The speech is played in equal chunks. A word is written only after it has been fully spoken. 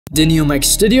The new Mac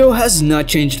Studio has not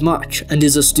changed much and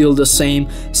is still the same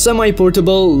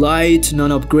semi-portable, light,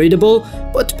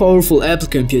 non-upgradable, but powerful Apple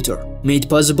computer, made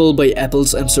possible by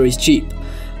Apple's M series chip.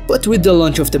 But with the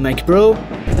launch of the Mac Pro,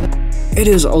 it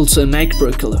is also a Mac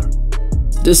Pro killer.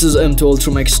 This is M2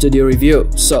 Ultra Mac Studio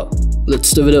review, so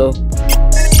let's do it.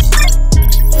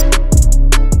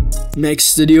 Mac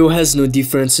Studio has no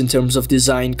difference in terms of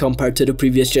design compared to the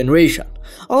previous generation,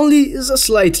 only is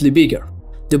slightly bigger.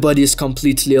 The body is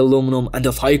completely aluminum and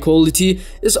of high quality,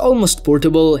 is almost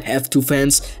portable, have two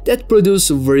fans that produce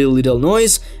very little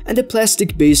noise, and a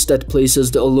plastic base that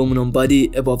places the aluminum body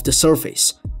above the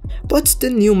surface. But the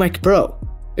new Mac Pro,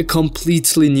 a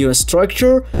completely new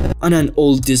structure on an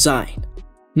old design.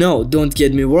 No, don't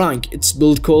get me wrong, its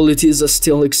build quality is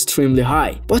still extremely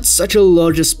high, but such a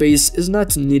large space is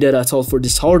not needed at all for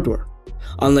this hardware.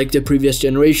 Unlike the previous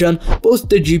generation, both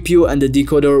the GPU and the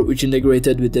decoder, which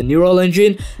integrated with the neural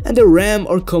engine, and the RAM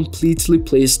are completely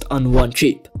placed on one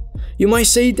chip. You might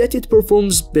say that it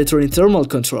performs better in thermal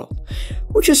control,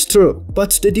 which is true,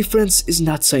 but the difference is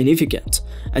not significant,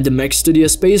 and the Mac Studio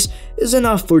space is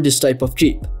enough for this type of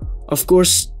chip. Of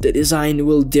course, the design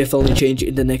will definitely change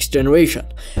in the next generation,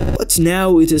 but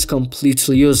now it is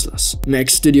completely useless. Mac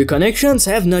Studio connections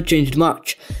have not changed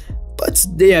much, but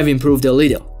they have improved a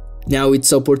little. Now it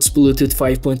supports Bluetooth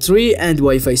 5.3 and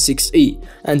Wi-Fi 6E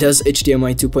and has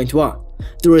HDMI 2.1.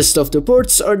 The rest of the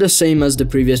ports are the same as the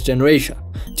previous generation.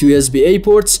 2 USB-A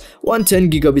ports, one 10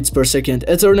 gigabits per second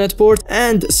Ethernet port,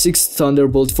 and 6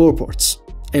 Thunderbolt 4 ports.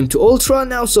 M2 Ultra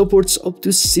now supports up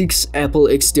to 6 Apple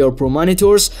XDR Pro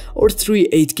monitors or 3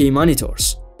 8K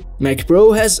monitors. Mac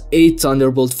Pro has 8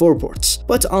 Thunderbolt 4 ports,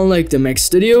 but unlike the Mac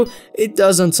Studio, it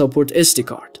doesn't support SD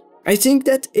card. I think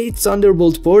that 8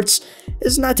 Thunderbolt ports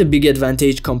is not a big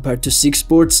advantage compared to 6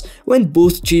 ports when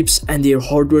both chips and their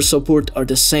hardware support are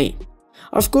the same.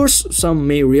 Of course, some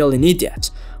may really need that.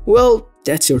 Well,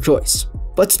 that's your choice.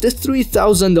 But the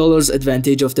 $3,000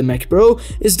 advantage of the Mac Pro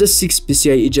is the 6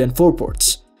 PCIe Gen 4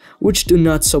 ports, which do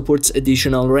not support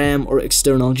additional RAM or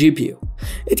external GPU.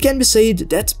 It can be said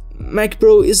that Mac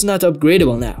Pro is not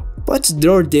upgradable now. But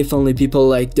there are definitely people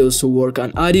like those who work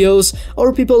on audios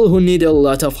or people who need a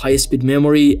lot of high-speed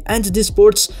memory, and these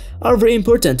ports are very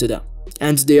important to them,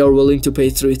 and they are willing to pay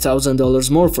 $3,000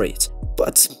 more for it.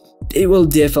 But they will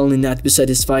definitely not be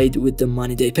satisfied with the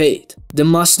money they paid. The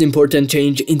most important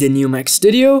change in the new Mac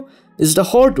Studio is the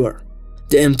hardware.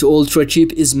 The M2 Ultra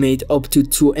chip is made up to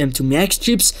 2 M2 Max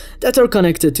chips that are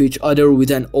connected to each other with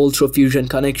an Ultra Fusion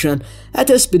connection at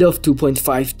a speed of 2.5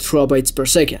 terabytes per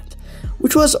second,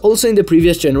 which was also in the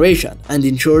previous generation, and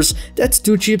ensures that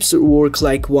 2 chips work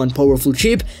like one powerful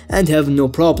chip and have no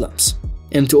problems.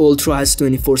 M2 Ultra has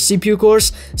 24 CPU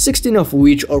cores, 16 of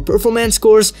which are performance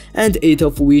cores and 8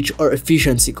 of which are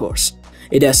efficiency cores.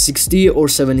 It has 60 or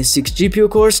 76 GPU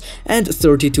cores and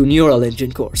 32 neural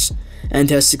engine cores, and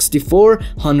has 64,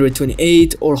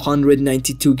 128 or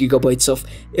 192 gigabytes of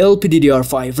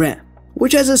LPDDR5 RAM,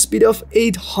 which has a speed of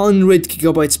 800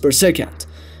 gigabytes per second.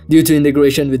 Due to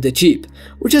integration with the chip,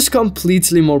 which is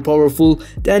completely more powerful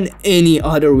than any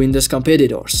other Windows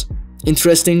competitors.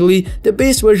 Interestingly, the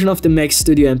base version of the Mac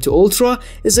Studio M2 Ultra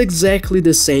is exactly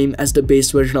the same as the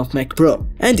base version of Mac Pro.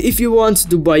 And if you want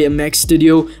to buy a Mac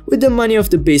Studio with the money of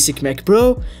the basic Mac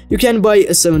Pro, you can buy a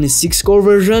 76-core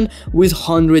version with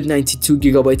 192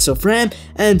 gigabytes of RAM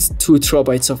and 2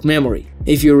 terabytes of memory.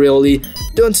 If you really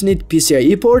don't need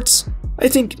PCIe ports, I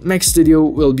think Mac Studio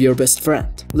will be your best friend.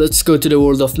 Let's go to the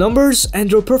world of numbers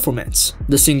and raw performance.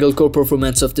 The single core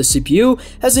performance of the CPU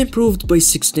has improved by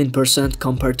 16%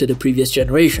 compared to the previous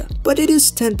generation, but it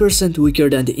is 10% weaker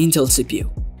than the Intel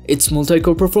CPU. Its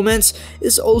multi-core performance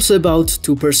is also about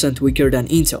 2% weaker than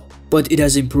Intel, but it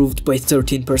has improved by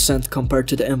 13% compared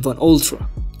to the M1 Ultra.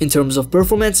 In terms of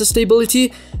performance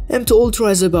stability, M2 Ultra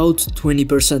has about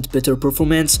 20% better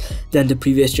performance than the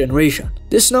previous generation.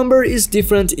 This number is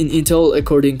different in Intel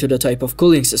according to the type of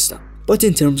cooling system. But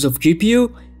in terms of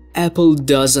GPU, Apple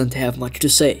doesn't have much to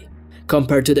say.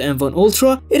 Compared to the M1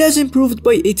 Ultra, it has improved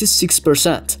by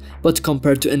 86%, but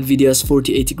compared to Nvidia's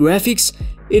 4080 graphics,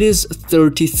 it is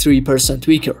 33%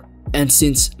 weaker. And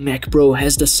since Mac Pro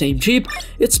has the same chip,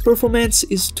 its performance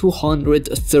is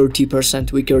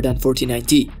 230% weaker than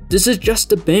 4090. This is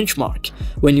just a benchmark.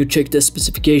 When you check the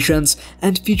specifications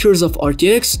and features of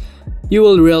RTX, you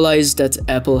will realize that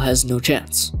Apple has no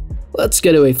chance. Let's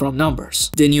get away from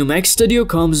numbers. The new Mac Studio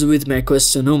comes with macOS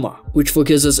Sonoma, which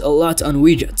focuses a lot on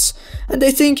widgets, and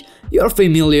I think you are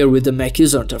familiar with the Mac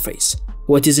user interface.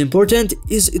 What is important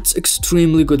is its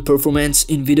extremely good performance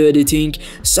in video editing,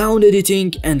 sound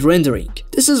editing, and rendering.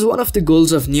 This is one of the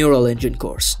goals of neural engine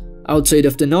cores. Outside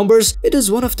of the numbers, it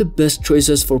is one of the best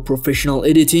choices for professional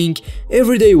editing,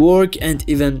 everyday work, and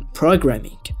even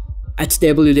programming. At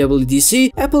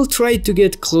WWDC, Apple tried to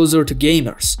get closer to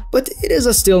gamers, but it is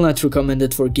still not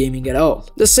recommended for gaming at all.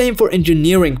 The same for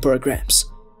engineering programs,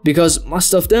 because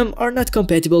most of them are not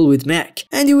compatible with Mac,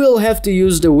 and you will have to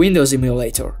use the Windows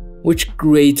emulator, which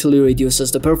greatly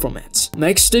reduces the performance.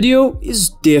 Mac Studio is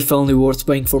definitely worth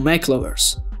buying for Mac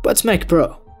lovers, but Mac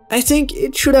Pro, I think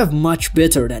it should have much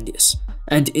better than this.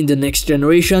 And in the next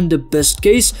generation, the best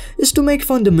case is to make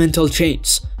fundamental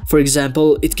changes. For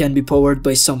example, it can be powered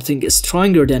by something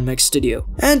stronger than Mac Studio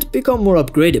and become more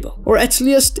upgradable, or at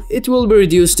least it will be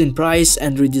reduced in price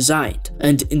and redesigned,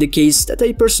 and in the case that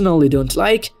I personally don't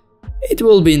like, it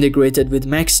will be integrated with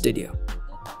Mac Studio.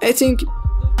 I think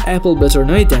Apple better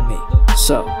know it than me.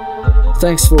 So,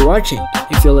 thanks for watching.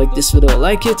 If you like this video,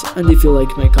 like it, and if you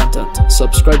like my content,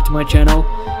 subscribe to my channel.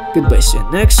 Goodbye, see you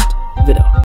in next video.